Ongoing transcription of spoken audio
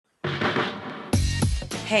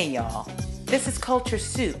Hey y'all, this is Culture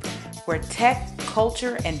Soup, where tech,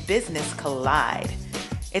 culture, and business collide.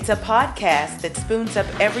 It's a podcast that spoons up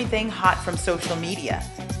everything hot from social media.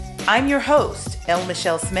 I'm your host, L.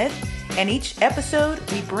 Michelle Smith, and each episode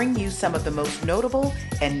we bring you some of the most notable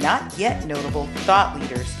and not yet notable thought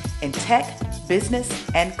leaders in tech, business,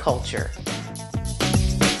 and culture.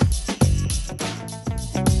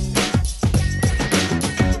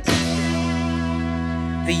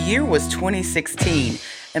 The year was 2016,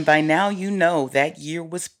 and by now you know that year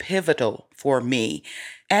was pivotal for me.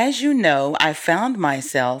 As you know, I found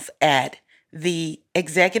myself at the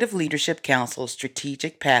Executive Leadership Council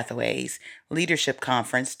Strategic Pathways Leadership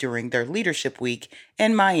Conference during their Leadership Week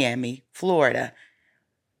in Miami, Florida.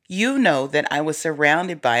 You know that I was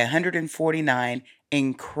surrounded by 149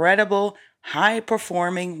 incredible,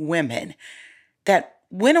 high-performing women that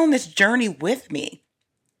went on this journey with me.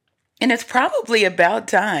 And it's probably about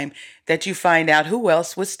time that you find out who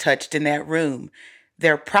else was touched in that room.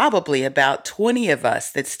 There are probably about 20 of us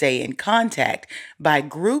that stay in contact by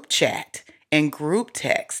group chat and group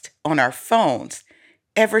text on our phones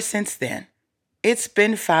ever since then. It's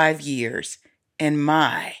been 5 years, and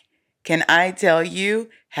can I tell you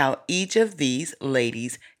how each of these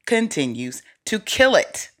ladies continues to kill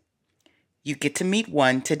it? You get to meet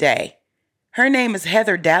one today. Her name is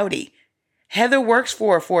Heather Dowdy. Heather works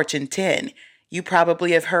for a Fortune 10. You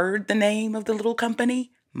probably have heard the name of the little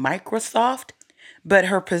company, Microsoft, but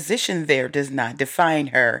her position there does not define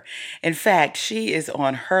her. In fact, she is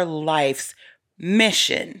on her life's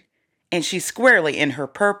mission, and she's squarely in her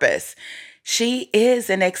purpose. She is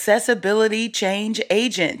an accessibility change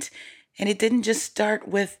agent, and it didn't just start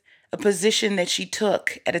with a position that she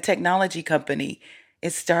took at a technology company.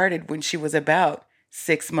 It started when she was about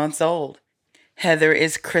 6 months old. Heather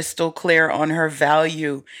is crystal clear on her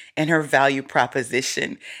value and her value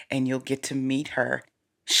proposition, and you'll get to meet her.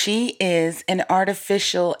 She is an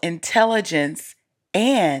artificial intelligence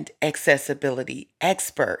and accessibility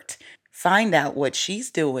expert. Find out what she's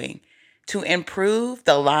doing to improve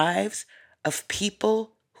the lives of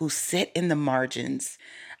people who sit in the margins.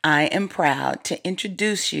 I am proud to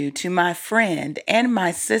introduce you to my friend and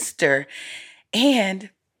my sister and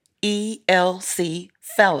ELC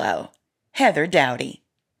fellow, Heather Dowdy.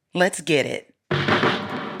 Let's get it.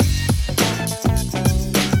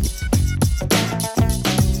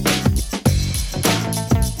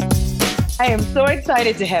 I am so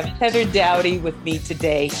excited to have Heather Dowdy with me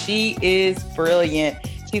today. She is brilliant.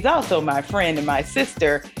 She's also my friend and my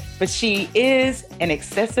sister, but she is an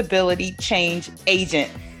accessibility change agent.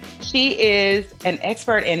 She is an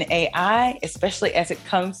expert in AI, especially as it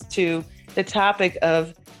comes to the topic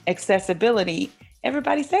of accessibility.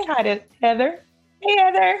 Everybody say hi to Heather. Hey,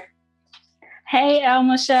 Heather. Hey, El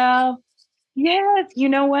Michelle. Yes, you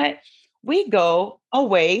know what? We go a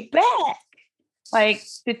way back, like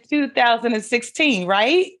to 2016,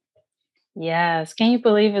 right? Yes. Can you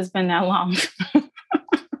believe it's been that long?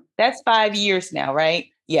 That's 5 years now, right?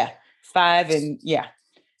 Yeah, 5 and yeah.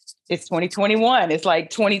 It's 2021. It's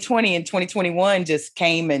like 2020 and 2021 just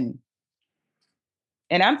came and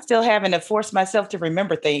I'm still having to force myself to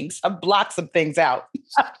remember things. I've blocked some things out.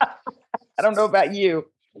 I don't know about you.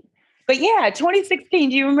 But yeah, 2016,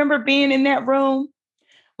 do you remember being in that room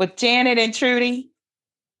with Janet and Trudy?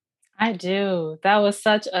 I do. That was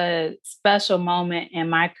such a special moment in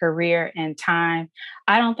my career and time.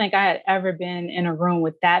 I don't think I had ever been in a room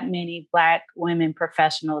with that many Black women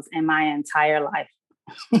professionals in my entire life.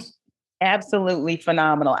 Absolutely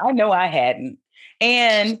phenomenal. I know I hadn't.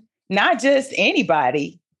 And not just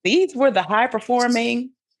anybody. These were the high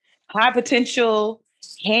performing, high potential,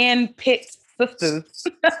 hand picked sisters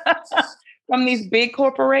from these big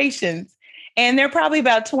corporations. And there are probably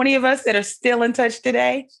about 20 of us that are still in touch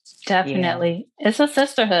today. Definitely. Yeah. It's a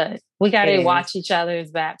sisterhood. We got to watch each other's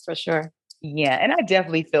back for sure. Yeah. And I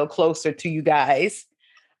definitely feel closer to you guys.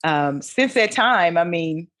 Since that time, I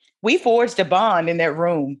mean, we forged a bond in that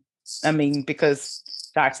room. I mean, because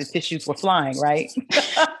gosh, the tissues were flying, right?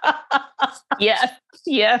 Yes.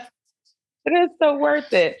 Yes. It is so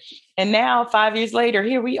worth it. And now 5 years later,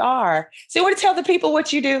 here we are. So you want to tell the people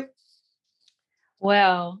what you do?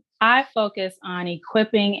 Well, I focus on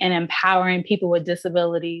equipping and empowering people with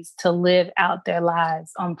disabilities to live out their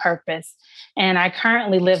lives on purpose. And I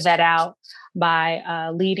currently live that out by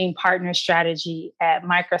leading partner strategy at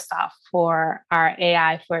Microsoft for our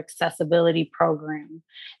AI for Accessibility program.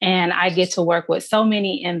 And I get to work with so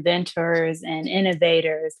many inventors and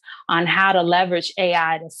innovators on how to leverage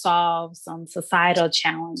AI to solve some societal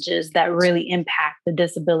challenges that really impact the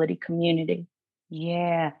disability community.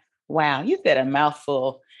 Yeah. Wow. You said a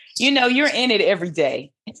mouthful. You're in it every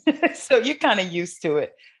day. So you're kind of used to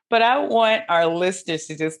it. But I want our listeners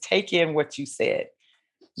to just take in what you said.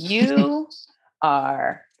 You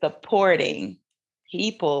are supporting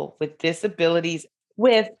people with disabilities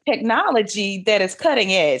with technology that is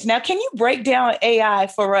cutting edge. Now, can you break down AI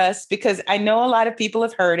for us? Because I know a lot of people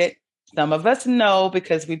have heard it. Some of us know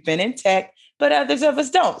because we've been in tech, but others of us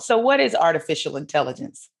don't. So, what is artificial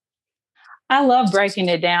intelligence? I love breaking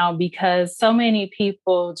it down because so many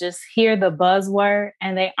people just hear the buzzword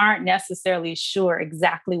and they aren't necessarily sure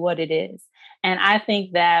exactly what it is. And I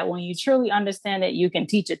think that when you truly understand it, you can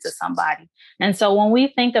teach it to somebody. And so when we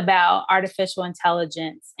think about artificial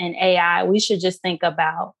intelligence and AI, we should just think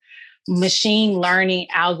about machine learning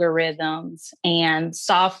algorithms and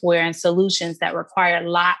software and solutions that require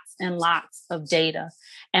lots and lots of data.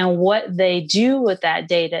 And what they do with that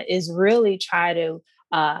data is really try to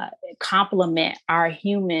complement our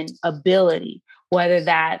human ability, whether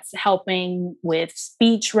that's helping with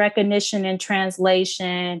speech recognition and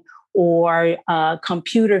translation or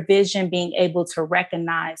computer vision, being able to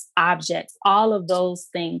recognize objects. All of those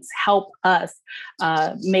things help us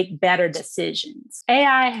make better decisions.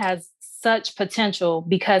 AI has such potential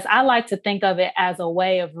because I like to think of it as a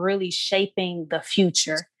way of really shaping the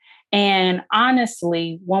future. And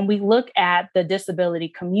honestly, when we look at the disability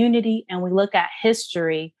community and we look at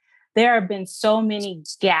history, there have been so many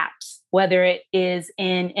gaps, whether it is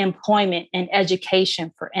in employment and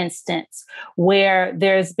education, for instance, where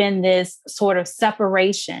there's been this sort of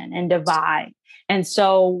separation and divide. And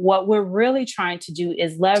so, what we're really trying to do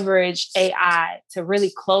is leverage AI to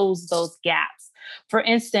really close those gaps. For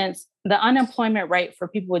instance, the unemployment rate for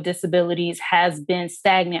people with disabilities has been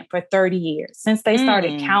stagnant for 30 years since they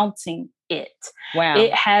started Mm, counting it. It wow.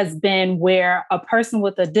 has been where a person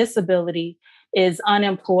with a disability is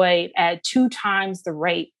unemployed at 2 times the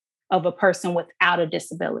rate of a person without a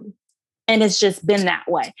disability. And it's just been that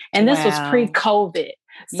way. And this was pre Wow. COVID.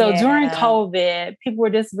 So during Yeah. COVID, people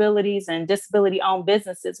with disabilities and disability owned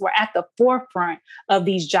businesses were at the forefront of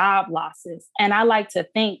these job losses. And I like to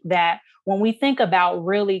think that when we think about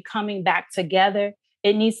really coming back together,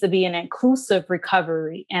 it needs to be an inclusive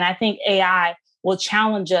recovery. And I think AI will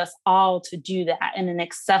challenge us all to do that in an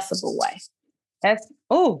accessible way.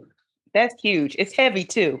 Oh, that's huge. It's heavy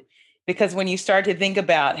too, because when you start to think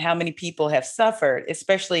about how many people have suffered,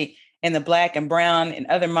 especially in the Black and Brown and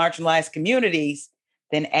other marginalized communities,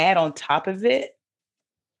 then add on top of it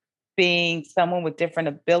being someone with different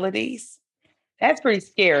abilities, that's pretty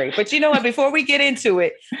scary. But you know what? Before we get into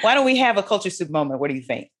it, why don't we have a culture soup moment? What do you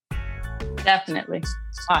think? Definitely.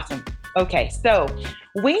 Awesome. Okay, so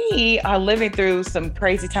we are living through some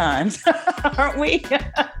crazy times, aren't we? And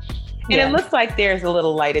it Yeah. looks like there's a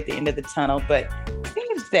little light at the end of the tunnel, but it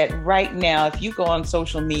seems that right now, if you go on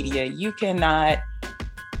social media, you cannot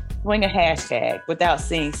swing a hashtag without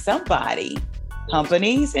seeing somebody,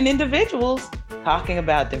 companies, and individuals talking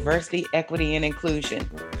about diversity, equity, and inclusion.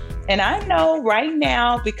 And I know right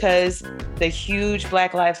now, because the huge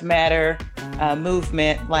Black Lives Matter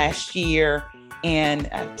movement last year, and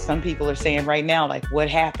some people are saying right now, like, what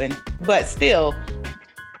happened? But still,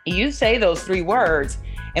 you say those three words,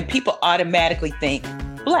 and people automatically think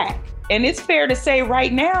Black. And it's fair to say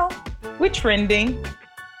right now, we're trending.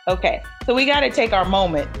 Okay, so we got to take our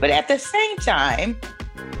moment. But at the same time,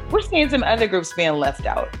 we're seeing some other groups being left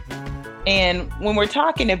out. And when we're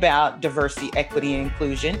talking about diversity, equity, and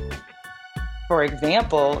inclusion, for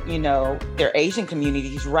example, there are Asian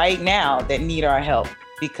communities right now that need our help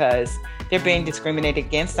because they're being discriminated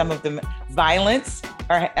against. Some of them violence,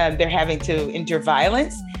 or they're having to endure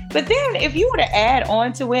violence. But then if you were to add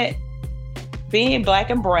on to it, being Black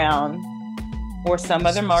and Brown or some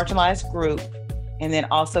other marginalized group, and then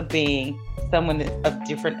also being someone of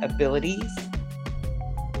different abilities,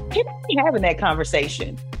 people are having that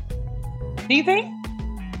conversation. Do you think?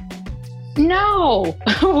 No,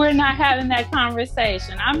 we're not having that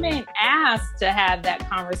conversation. I'm being asked to have that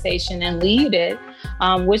conversation and lead it,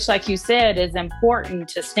 which, like you said, is important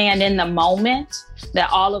to stand in the moment that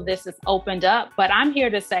all of this is opened up. But I'm here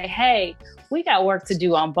to say, hey, we got work to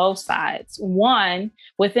do on both sides. One,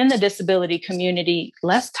 within the disability community,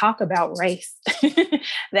 let's talk about race.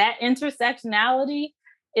 That intersectionality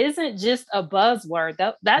isn't just a buzzword.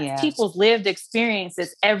 That's Yeah. people's lived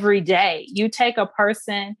experiences every day. You take a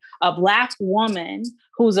person, a Black woman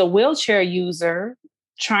who's a wheelchair user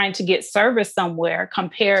trying to get service somewhere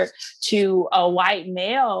compared to a white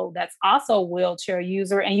male that's also a wheelchair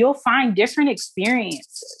user, and you'll find different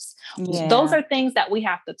experiences. Those Yeah. are things that we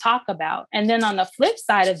have to talk about. And then on the flip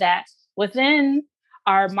side of that, within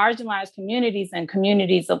our marginalized communities and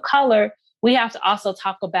communities of color, we have to also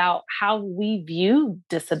talk about how we view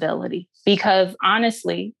disability, because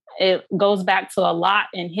honestly, it goes back to a lot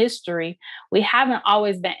in history. We haven't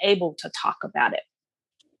always been able to talk about it.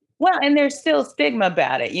 Well, and there's still stigma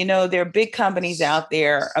about it. There are big companies out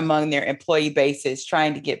there among their employee bases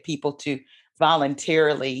trying to get people to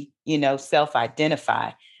voluntarily, self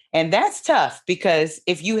identify. And that's tough because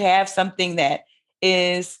if you have something that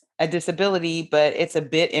is a disability, but it's a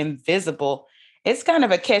bit invisible, it's kind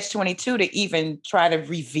of a catch 22 to even try to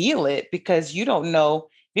reveal it because you don't know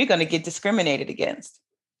if you're going to get discriminated against.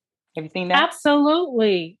 Have you seen that?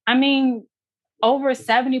 Absolutely. I mean, over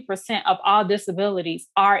 70% of all disabilities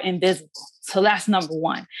are invisible. So that's number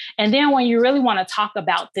one. And then when you really want to talk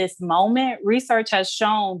about this moment, research has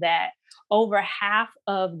shown that over half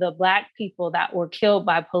of the Black people that were killed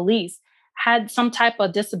by police had some type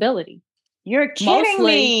of disability. You're kidding Mostly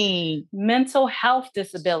me. mental health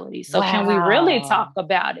disabilities. So can we really talk Wow.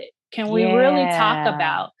 about it? Can we really talk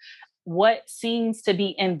about what seems to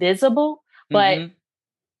be invisible, but Mhm.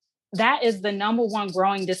 that is the number one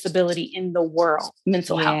growing disability in the world,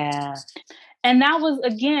 mental health. Yeah. And that was,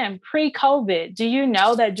 again, pre-COVID. Do you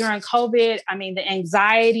know that during COVID, I mean, the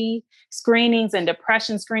anxiety screenings and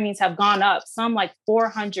depression screenings have gone up some like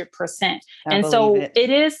 400%. I And believe so it. it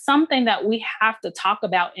is something that we have to talk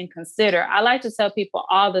about and consider. I like to tell people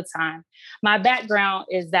all the time, my background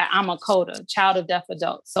is that I'm a CODA, child of deaf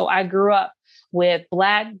adult. So I grew up with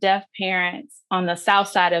Black deaf parents on the south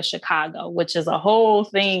side of Chicago, which is a whole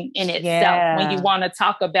thing in itself when you Yeah. want to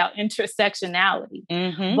talk about intersectionality.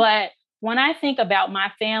 Mhm. But when I think about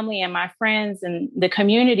my family and my friends and the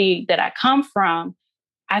community that I come from,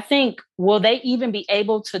 I think, will they even be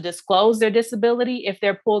able to disclose their disability if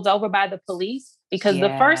they're pulled over by the police? Because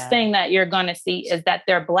the first Yeah. thing that you're going to see is that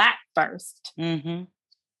they're Black first. Mhm.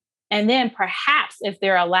 And then perhaps if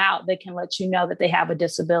they're allowed, they can let you know that they have a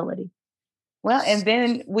disability. Well, and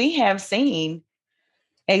then we have seen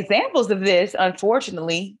examples of this,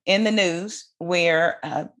 unfortunately, in the news where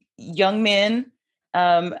young men,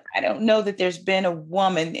 I don't know that there's been a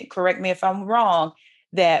woman, correct me if I'm wrong,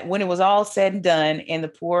 that when it was all said and done and the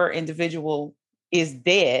poor individual is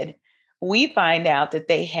dead, we find out that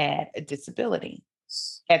they had a disability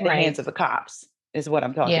at the hands Right. of the cops, is what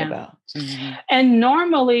I'm talking Yeah. about. Mhm. And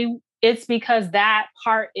normally it's because that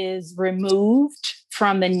part is removed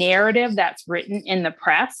from the narrative that's written in the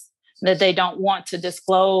press, that they don't want to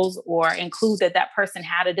disclose or include that that person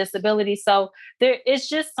had a disability. So it's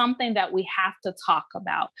just something that we have to talk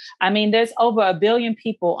about. I mean, there's over 1 billion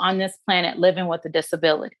people on this planet living with a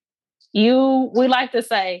disability. We like to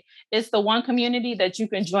say it's the one community that you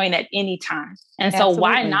can join at any time. And so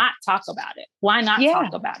why Absolutely. not talk about it? Why not talk Yeah.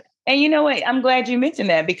 about it? And you know what? I'm glad you mentioned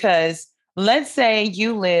that because let's say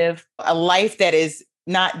you live a life that is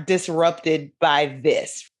not disrupted by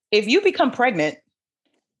this. If you become pregnant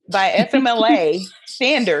by FMLA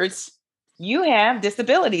standards, you have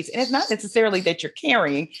disabilities. And it's not necessarily that you're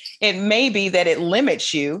carrying, it may be that it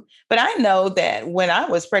limits you. But I know that when I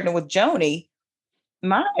was pregnant with Joni,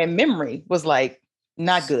 my memory was like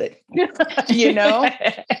not good, you know?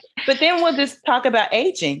 But then we'll just talk about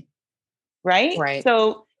aging, right? Right.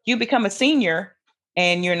 So you become a senior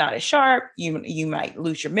and you're not as sharp, you might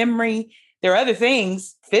lose your memory. There are other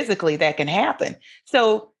things physically that can happen.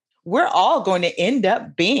 So we're all going to end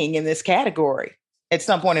up being in this category at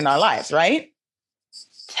some point in our lives, right?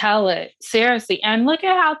 Tell it. Seriously. And look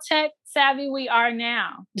at how tech savvy we are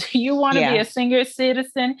now. Do you want to be Yeah. a senior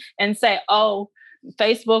citizen and say, oh,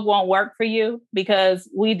 Facebook won't work for you because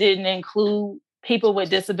we didn't include people with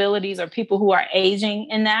disabilities or people who are aging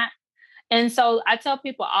in that? And so I tell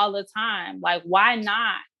people all the time, like, why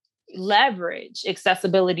not leverage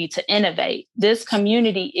accessibility to innovate? This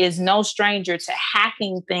community is no stranger to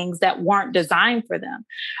hacking things that weren't designed for them.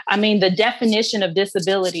 I mean, the definition of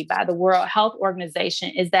disability by the World Health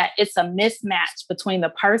Organization is that it's a mismatch between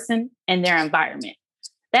the person and their environment.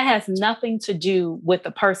 That has nothing to do with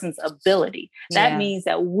the person's ability. That means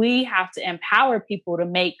that we have to empower people to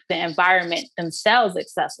make the environment themselves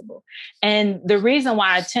accessible. And the reason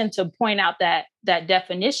why I tend to point out that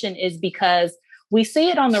definition is because we see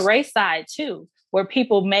it on the race side too, where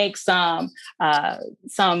people make some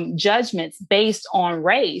judgments based on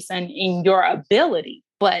race and in your ability,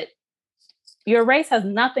 but your race has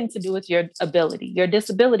nothing to do with your ability. Your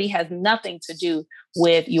disability has nothing to do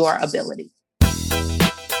with your ability.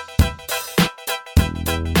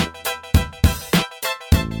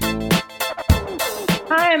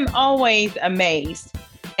 I'm always amazed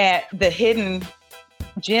at the hidden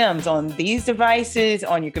gems on these devices,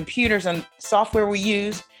 on your computers, on software we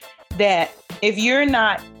use, that if you're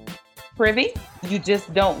not privy, you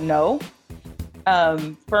just don't know.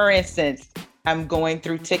 For instance, I'm going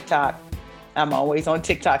through TikTok. I'm always on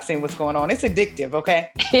TikTok seeing what's going on. It's addictive, okay?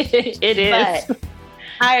 It is. But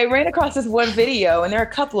I ran across this one video, and there are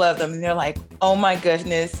a couple of them, and they're like, oh my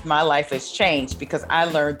goodness, my life has changed because I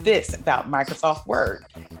learned this about Microsoft Word.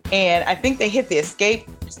 And I think they hit the escape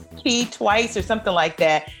key twice or something like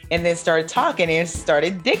that, and then started talking and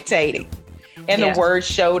started dictating. And Yeah. the words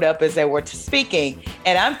showed up as they were speaking.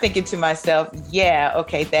 And I'm thinking to myself, yeah,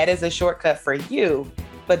 okay, that is a shortcut for you.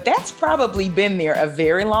 But that's probably been there a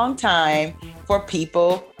very long time for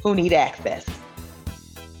people who need access.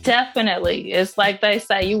 Definitely. It's like they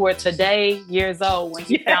say, you were today years old when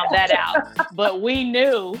you found that out. But we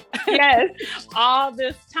knew Yes. all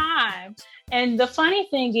this time. And the funny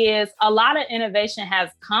thing is, a lot of innovation has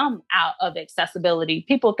come out of accessibility.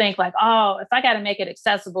 People think like, oh, if I got to make it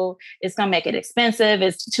accessible, it's going to make it expensive.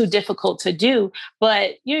 It's too difficult to do.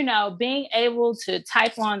 But, being able to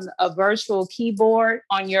type on a virtual keyboard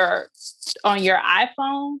on your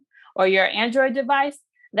iPhone or your Android device,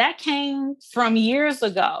 that came from years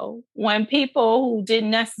ago when people who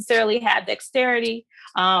didn't necessarily have dexterity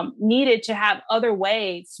needed to have other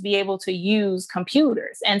ways to be able to use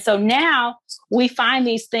computers. And so now we find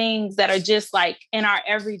these things that are just like in our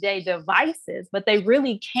everyday devices, but they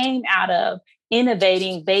really came out of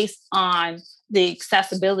innovating based on the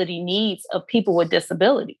accessibility needs of people with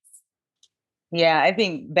disabilities. Yeah, I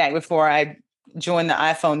think back before I joined the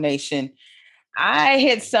iPhone Nation, I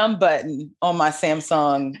hit some button on my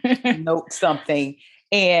Samsung Note something,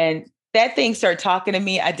 and that thing started talking to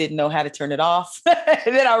me. I didn't know how to turn it off.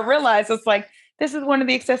 And then I realized it's like, this is one of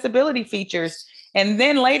the accessibility features. And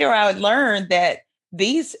then later I would learn that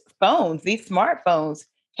these phones, these smartphones,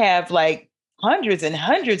 have like hundreds and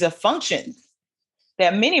hundreds of functions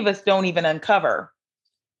that many of us don't even uncover.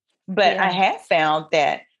 But I Yeah. have found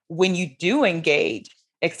that when you do engage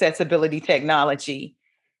accessibility technology,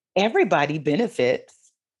 everybody benefits.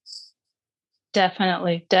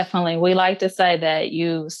 Definitely, definitely. We like to say that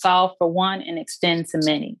you solve for one and extend to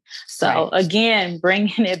many. So Right. again,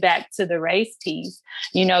 bringing it back to the race piece,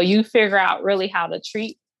 you figure out really how to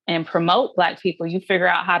treat and promote Black people. You figure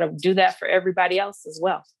out how to do that for everybody else as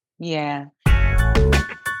well. Yeah.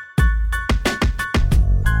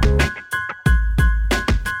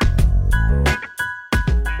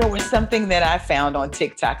 There was something that I found on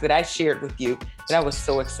TikTok that I shared with you that I was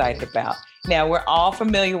so excited about. Now, we're all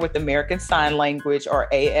familiar with American Sign Language, or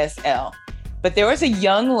ASL, but there was a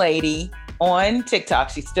young lady on TikTok.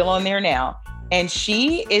 She's still on there now, and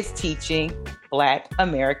she is teaching Black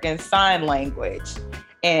American Sign Language.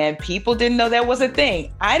 And people didn't know that was a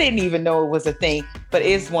thing. I didn't even know it was a thing, but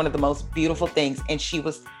it's one of the most beautiful things. And she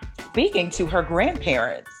was speaking to her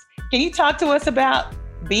grandparents. Can you talk to us about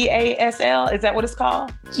BASL? Is that what it's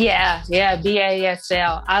called? Yeah,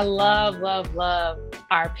 BASL. I love, love, love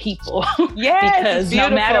our people. Yes, because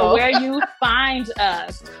no matter where you find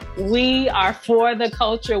us, we are for the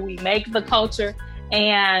culture. We make the culture.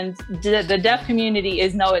 And the deaf community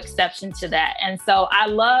is no exception to that. And so I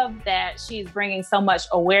love that she's bringing so much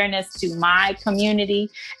awareness to my community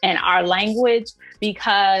and our language,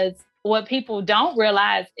 because what people don't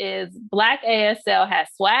realize is Black ASL has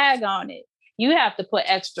swag on it. You have to put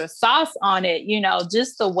extra sauce on it,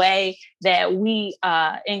 just the way that we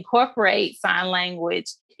incorporate sign language.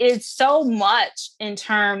 It's so much in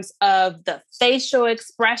terms of the facial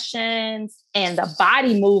expressions and the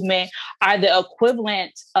body movement are the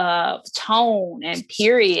equivalent of tone and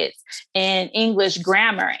periods in English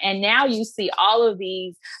grammar. And now you see all of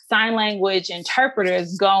these sign language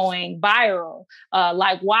interpreters going viral,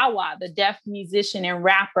 like Wawa, the deaf musician and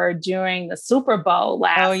rapper during the Super Bowl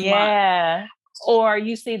last month. Or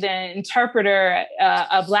you see the interpreter,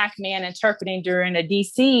 a Black man interpreting during a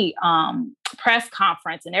DC press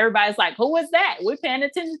conference, and everybody's like, who was that? We're paying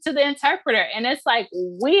attention to the interpreter. And it's like,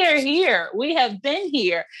 we're here. We have been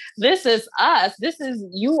here. This is us. This is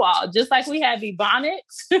you all. Just like we have Ebonics,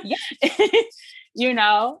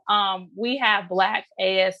 we have Black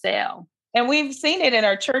ASL. And we've seen it in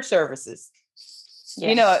our church services.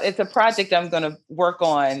 Yes. It's a project I'm going to work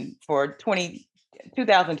on for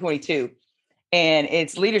 2022. And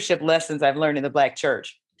it's leadership lessons I've learned in the Black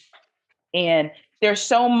church. And there's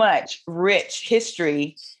so much rich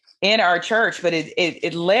history in our church, but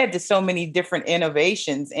it led to so many different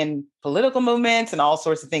innovations in political movements and all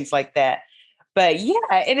sorts of things like that. But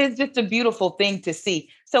yeah, it is just a beautiful thing to see.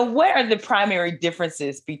 So what are the primary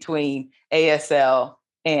differences between ASL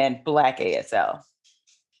and Black ASL?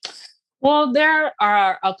 Well, there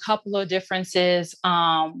are a couple of differences.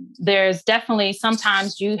 There's definitely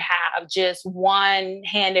sometimes you have just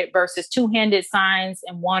one-handed versus two-handed signs,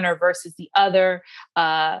 and one or versus the other.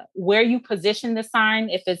 Where you position the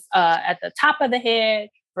sign, if it's at the top of the head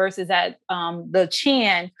versus at the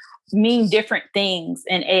chin, mean different things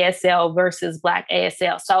in ASL versus Black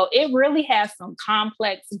ASL. So it really has some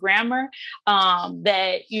complex grammar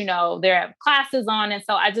that, there are classes on. And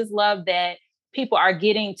so I just love that people are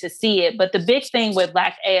getting to see it. But the big thing with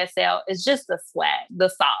Black ASL is just the swag, the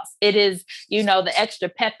sauce. It is, the extra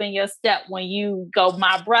pep in your step when you go,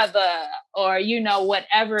 my brother, or,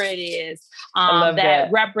 whatever it is that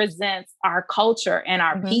represents our culture and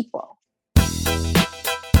our people.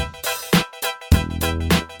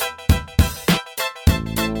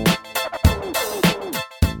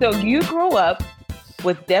 So you grew up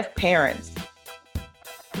with deaf parents.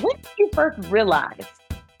 When did you first realize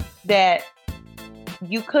that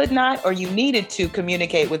you could not or you needed to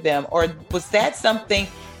communicate with them? Or was that something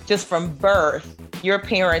just from birth your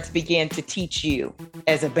parents began to teach you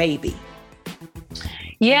as a baby?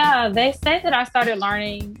 Yeah, they say that I started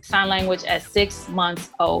learning sign language at 6 months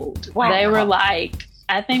old. Wow. They were like,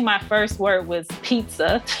 I think my first word was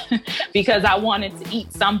pizza because I wanted to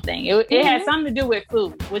eat something. It had something to do with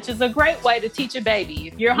food, which is a great way to teach a baby.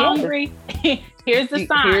 If you're hungry, here's the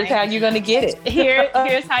sign. Here's how you're going to get it.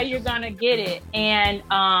 Here's how you're going to get it. And,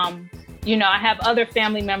 I have other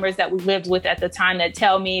family members that we lived with at the time that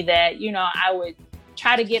tell me that, I would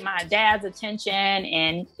try to get my dad's attention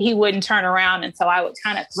and he wouldn't turn around. And so I would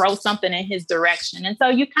kind of throw something in his direction. And so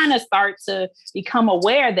you kind of start to become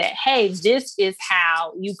aware that, hey, this is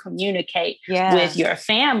how you communicate with your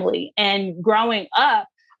family. And growing up,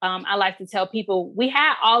 I like to tell people we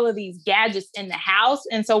had all of these gadgets in the house.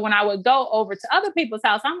 And so when I would go over to other people's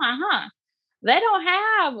house, I'm like, they don't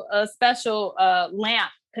have a special lamp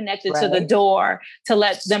connected to the door to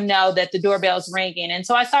let them know that the doorbell's ringing. And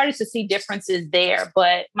so I started to see differences there.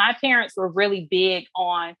 But my parents were really big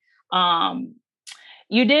on,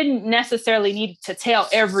 you didn't necessarily need to tell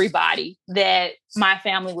everybody that my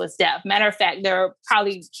family was deaf. Matter of fact, there are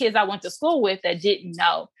probably kids I went to school with that didn't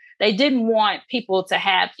know. They didn't want people to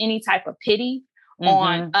have any type of pity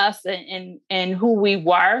on us and who we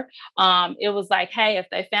were. It was like, hey, if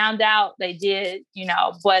they found out, they did,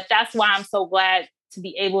 but that's why I'm so glad to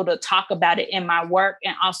be able to talk about it in my work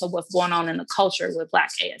and also what's going on in the culture with Black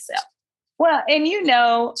ASL. Well, and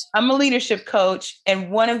I'm a leadership coach. And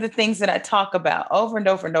one of the things that I talk about over and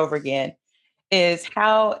over and over again is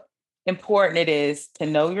how important it is to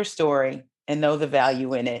know your story and know the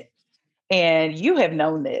value in it. And you have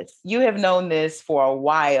known this. You have known this for a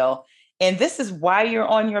while. And this is why you're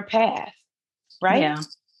on your path, right?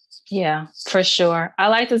 Yeah, for sure. I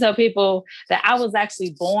like to tell people that I was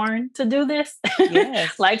actually born to do this.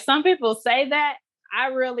 Yes. Like some people say that. I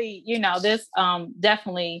really, this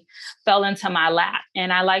definitely fell into my lap.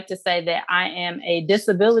 And I like to say that I am a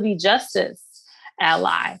disability justice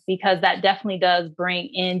ally because that definitely does bring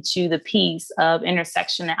into the piece of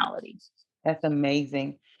intersectionality. That's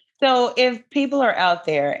amazing. So if people are out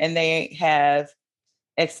there and they have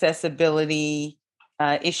accessibility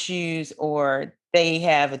issues or they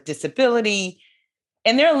have a disability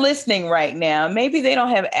and they're listening right now, maybe they don't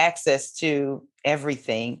have access to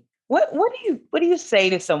everything. What do you say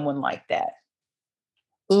to someone like that?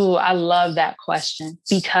 Ooh, I love that question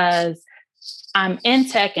because I'm in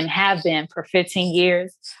tech and have been for 15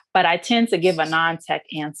 years, but I tend to give a non-tech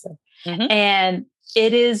answer. And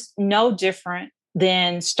it is no different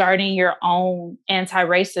than starting your own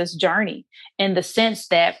anti-racist journey in the sense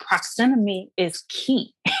that proximity is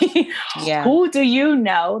key. Who do you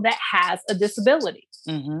know that has a disability?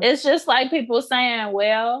 It's just like people saying,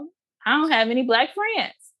 well, I don't have any Black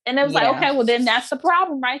friends. And it was like, okay, well, then that's the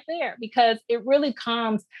problem right there, because it really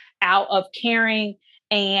comes out of caring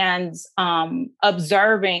and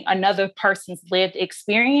observing another person's lived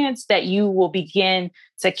experience that you will begin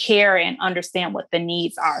to care and understand what the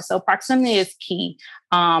needs are. So proximity is key.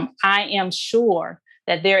 I am sure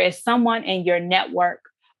that there is someone in your network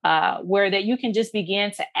where that you can just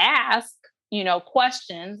begin to ask,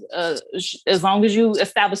 questions, as long as you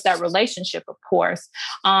establish that relationship, of course,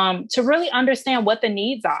 to really understand what the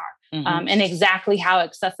needs are and exactly how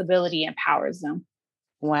accessibility empowers them.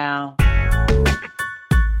 Wow.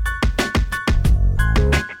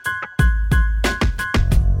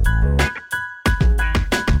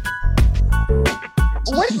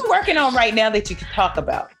 What are you working on right now that you can talk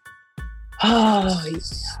about? Oh,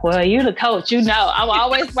 well, you're the coach, I'm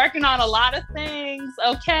always working on a lot of things.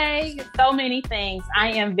 Okay. So many things.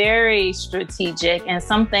 I am very strategic, and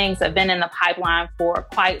some things have been in the pipeline for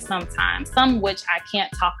quite some time, some which I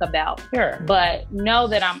can't talk about. Sure. But know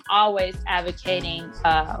that I'm always advocating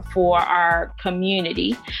for our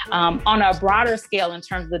community on a broader scale in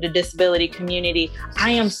terms of the disability community.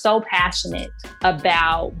 I am so passionate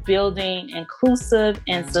about building inclusive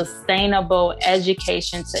and sustainable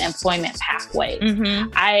education to employment pathways.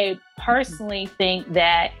 Mm-hmm. I personally think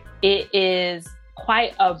that it is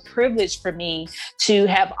quite a privilege for me to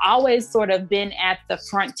have always sort of been at the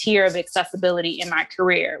frontier of accessibility in my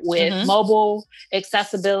career with mobile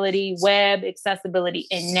accessibility, web accessibility,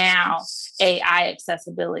 and now AI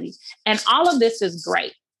accessibility. And all of this is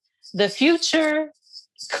great. The future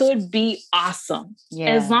could be awesome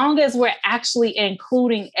as long as we're actually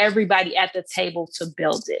including everybody at the table to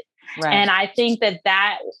build it. Right. And I think that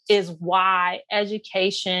that is why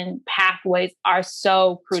education pathways are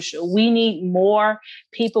so crucial. We need more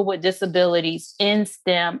people with disabilities in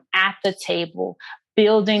STEM at the table,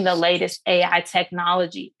 building the latest AI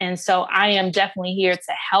technology. And so I am definitely here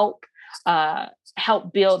to help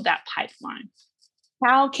build that pipeline.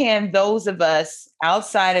 How can those of us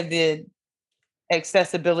outside of the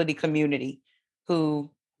accessibility community who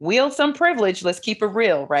wield some privilege, let's keep it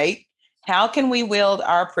real, right? How can we wield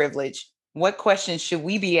our privilege? What questions should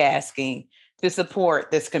we be asking to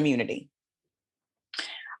support this community?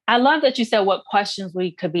 I love that you said what questions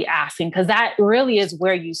we could be asking, because that really is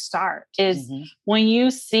where you start, is when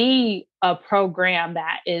you see a program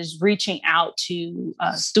that is reaching out to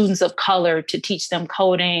students of color to teach them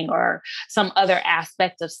coding or some other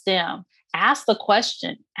aspect of STEM. Ask the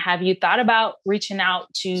question, have you thought about reaching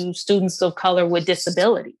out to students of color with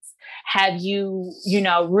disabilities? Have you,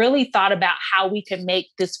 really thought about how we can make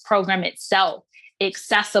this program itself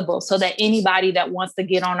accessible so that anybody that wants to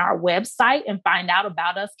get on our website and find out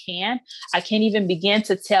about us can? I can't even begin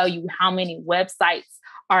to tell you how many websites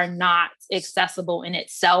are not accessible in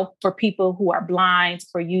itself for people who are blind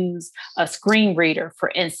or use a screen reader, for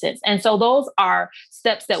instance. And so those are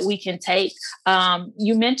steps that we can take.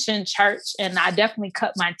 You mentioned church, and I definitely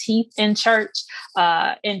cut my teeth in church,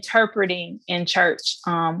 interpreting in church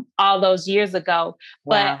all those years ago.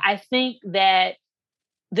 Wow. But I think that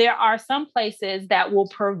there are some places that will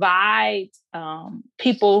provide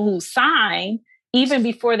people who sign even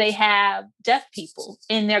before they have deaf people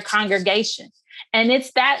in their congregation. And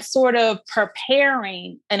it's that sort of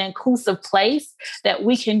preparing an inclusive place that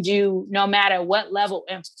we can do no matter what level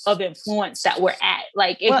of influence that we're at.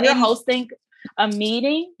 Like if you're hosting a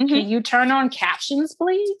meeting, can you turn on captions,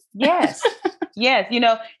 please? Yes. Yes.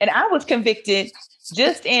 And I was convicted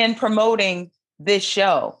just in promoting this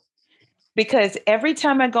show, because every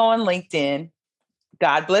time I go on LinkedIn,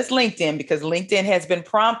 God bless LinkedIn, because LinkedIn has been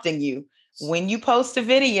prompting you when you post a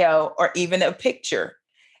video or even a picture,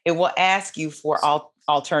 it will ask you for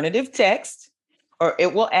alternative text, or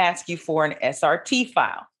it will ask you for an SRT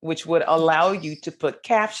file, which would allow you to put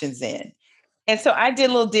captions in. And so I did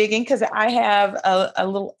a little digging, because I have a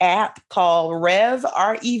little app called Rev,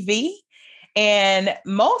 R-E-V. And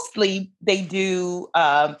mostly they do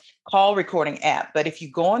call recording app. But if you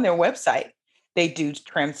go on their website, they do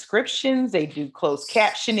transcriptions, they do closed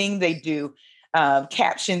captioning, they do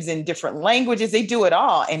captions in different languages. They do it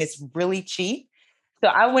all. And it's really cheap. So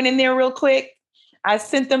I went in there real quick. I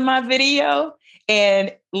sent them my video,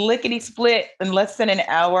 and lickety split, in less than an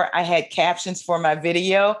hour, I had captions for my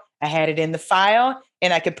video. I had it in the file,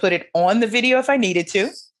 and I could put it on the video if I needed to.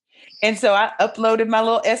 And so I uploaded my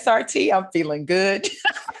little SRT. I'm feeling good.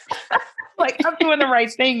 Like, I'm doing the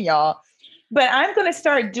right thing, y'all. But I'm going to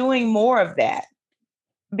start doing more of that,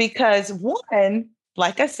 because one,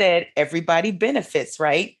 like I said, everybody benefits,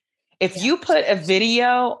 right? If you put a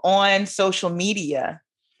video on social media,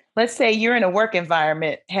 let's say you're in a work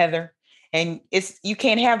environment, Heather, and you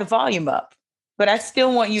can't have the volume up, but I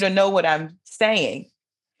still want you to know what I'm saying.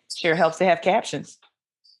 Sure helps to have captions.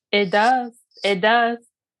 It does. It does.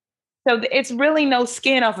 So it's really no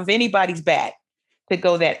skin off of anybody's back to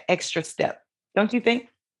go that extra step. Don't you think?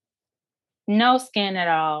 No skin at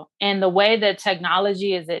all. And the way that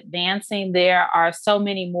technology is advancing, there are so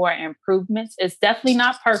many more improvements. It's definitely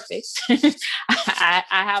not perfect. I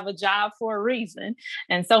have a job for a reason,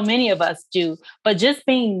 and so many of us do. But just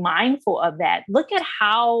being mindful of that. Look at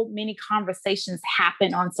how many conversations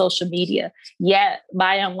happen on social media. Yet,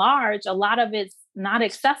 by and large, a lot of it's not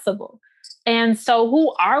accessible. And so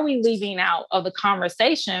who are we leaving out of the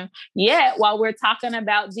conversation? Yet, while we're talking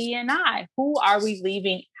about D&I, who are we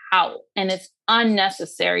leaving out? And it's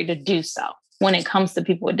unnecessary to do so when it comes to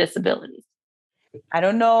people with disabilities. I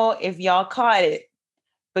don't know if y'all caught it,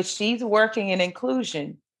 but she's working in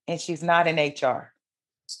inclusion and she's not in HR.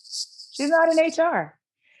 She's not in HR.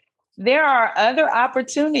 There are other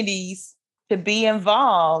opportunities to be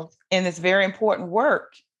involved in this very important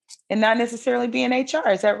work and not necessarily be in HR.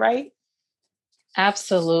 Is that right?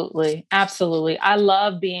 Absolutely. Absolutely. I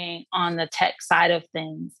love being on the tech side of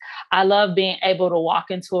things. I love being able to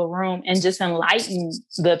walk into a room and just enlighten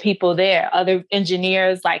the people there, other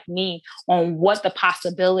engineers like me, on what the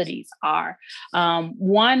possibilities are.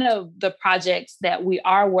 One of the projects that we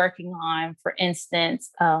are working on, for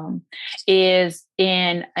instance, is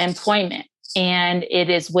in employment. And it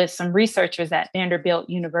is with some researchers at Vanderbilt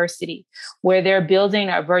University, where they're building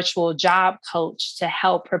a virtual job coach to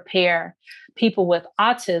help prepare people with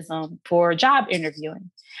autism for job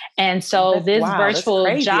interviewing. And so That's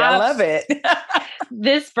crazy. I love it.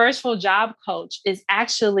 this virtual job coach is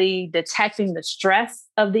actually detecting the stress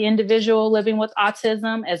of the individual living with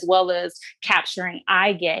autism, as well as capturing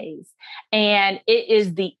eye gaze. And it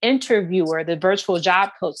is the interviewer, the virtual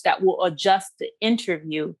job coach, that will adjust the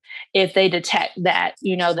interview if they detect that,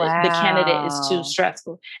 the candidate is too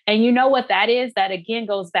stressful. And you know what that is? That again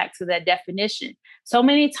goes back to that definition. So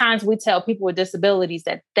many times we tell people with disabilities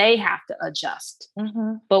that they have to adjust,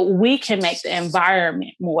 but we can make the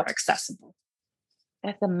environment more accessible.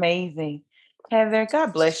 That's amazing. Heather,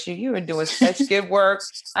 God bless you. You are doing such good work.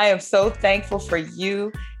 I am so thankful for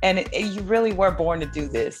you. And you really were born to do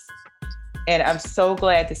this. And I'm so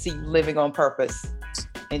glad to see you living on purpose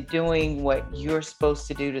and doing what you're supposed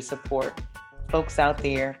to do to support folks out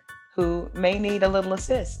there who may need a little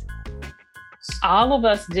assist. All of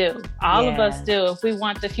us do. All of us do. If we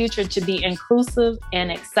want the future to be inclusive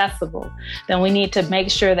and accessible, then we need to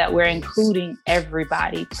make sure that we're including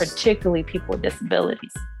everybody, particularly people with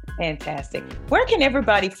disabilities. Fantastic. Where can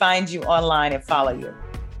everybody find you online and follow you?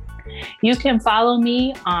 You can follow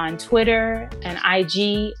me on Twitter and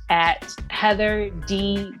IG at Heather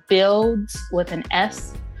D Builds with an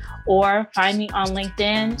S, or find me on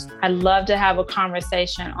LinkedIn. I'd love to have a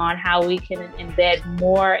conversation on how we can embed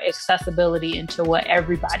more accessibility into what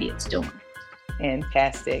everybody is doing.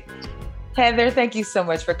 Fantastic. Heather, thank you so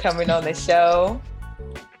much for coming on the show.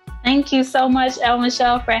 Thank you so much, El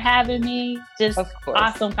Michelle, for having me. Just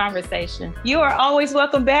awesome conversation. You are always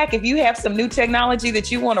welcome back. If you have some new technology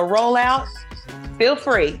that you want to roll out, feel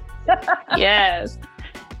free. Yes.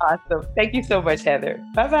 Awesome. Thank you so much, Heather.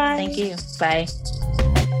 Bye-bye. Thank you. Bye.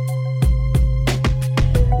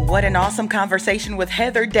 What an awesome conversation with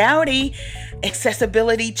Heather Dowdy,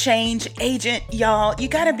 accessibility change agent. Y'all, you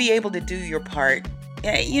got to be able to do your part.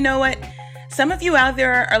 You know what? Some of you out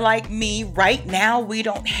there are like me. Right now, we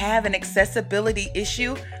don't have an accessibility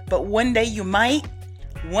issue, but one day you might.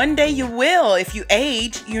 One day you will if you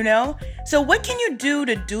age, So what can you do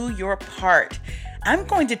to do your part? I'm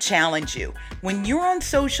going to challenge you. When you're on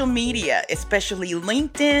social media, especially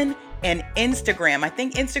LinkedIn and Instagram, I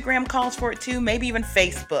think Instagram calls for it too, maybe even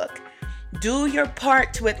Facebook. Do your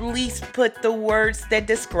part to at least put the words that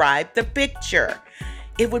describe the picture.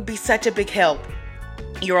 It would be such a big help.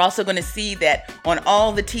 You're also going to see that on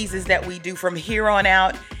all the teases that we do from here on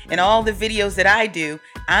out and all the videos that I do,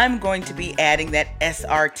 I'm going to be adding that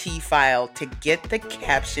SRT file to get the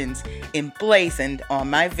captions emblazoned on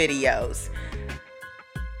my videos.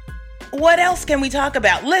 What else can we talk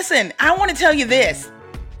about? Listen, I want to tell you this.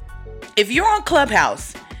 If you're on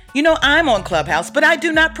Clubhouse, I'm on Clubhouse, but I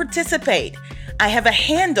do not participate. I have a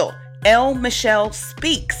handle, L Michelle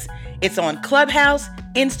Speaks. It's on Clubhouse,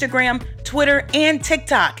 Instagram, Twitter, and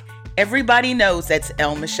TikTok. Everybody knows that's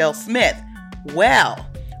L Michelle Smith. Well,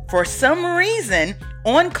 for some reason,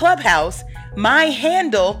 on Clubhouse, my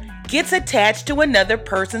handle gets attached to another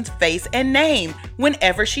person's face and name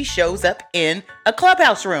whenever she shows up in a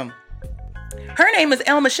Clubhouse room. Her name is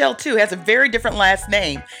El Michelle too, has a very different last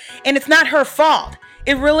name. And it's not her fault.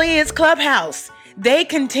 It really is Clubhouse. They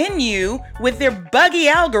continue with their buggy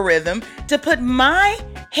algorithm to put my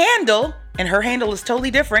handle, and her handle is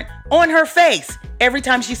totally different, on her face every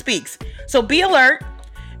time she speaks. So be alert,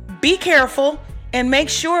 be careful, and make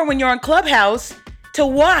sure when you're on Clubhouse to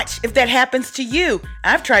watch if that happens to you.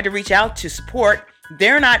 I've tried to reach out to support.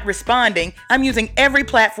 They're not responding. I'm using every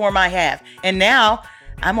platform I have. And now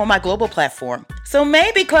I'm on my global platform. So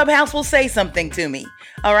maybe Clubhouse will say something to me.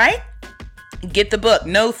 All right? Get the book,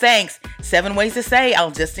 No Thanks, 7 Ways to Say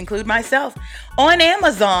I'll Just Include Myself, on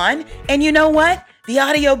Amazon. And you know what? The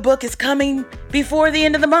audiobook is coming before the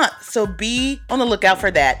end of the month. So be on the lookout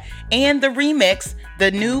for that. And the remix,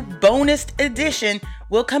 the new bonus edition,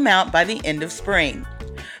 will come out by the end of spring.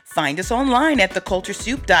 Find us online at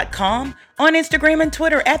theculturesoup.com, on Instagram and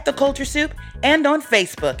Twitter at The Culture Soup, and on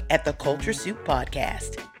Facebook at The Culture Soup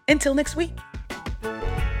Podcast. Until next week.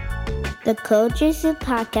 The Culture Soup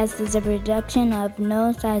Podcast is a production of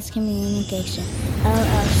No Size Communication,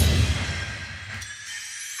 LLC.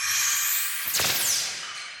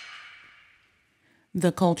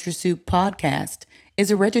 The Culture Soup Podcast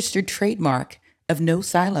is a registered trademark of No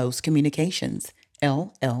Silos Communications,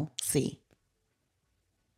 LLC.